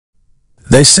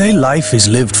They say life is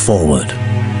lived forward,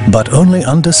 but only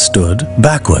understood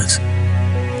backwards.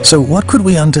 So what could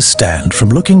we understand from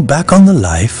looking back on the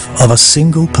life of a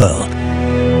single pearl?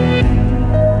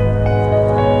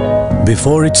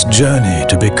 Before its journey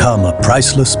to become a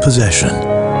priceless possession,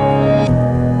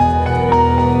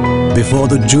 before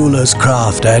the jeweler's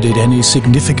craft added any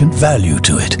significant value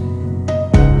to it,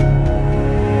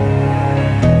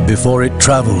 before it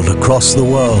traveled across the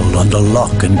world under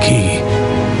lock and key,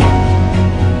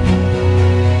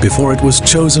 before it was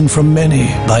chosen from many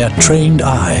by a trained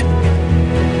eye,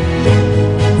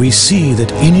 we see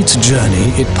that in its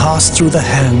journey it passed through the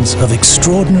hands of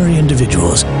extraordinary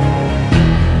individuals.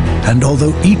 And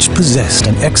although each possessed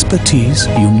an expertise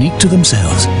unique to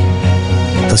themselves,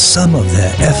 the sum of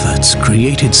their efforts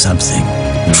created something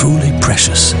truly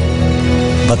precious.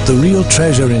 But the real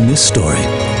treasure in this story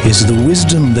is the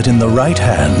wisdom that in the right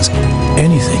hands,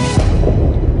 anything,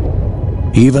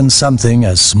 even something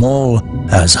as small,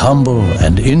 as humble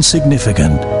and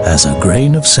insignificant as a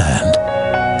grain of sand,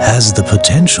 has the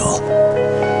potential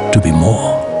to be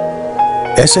more.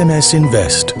 SMS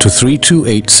Invest to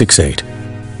 32868.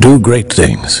 Do great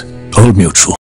things. Old Mutual.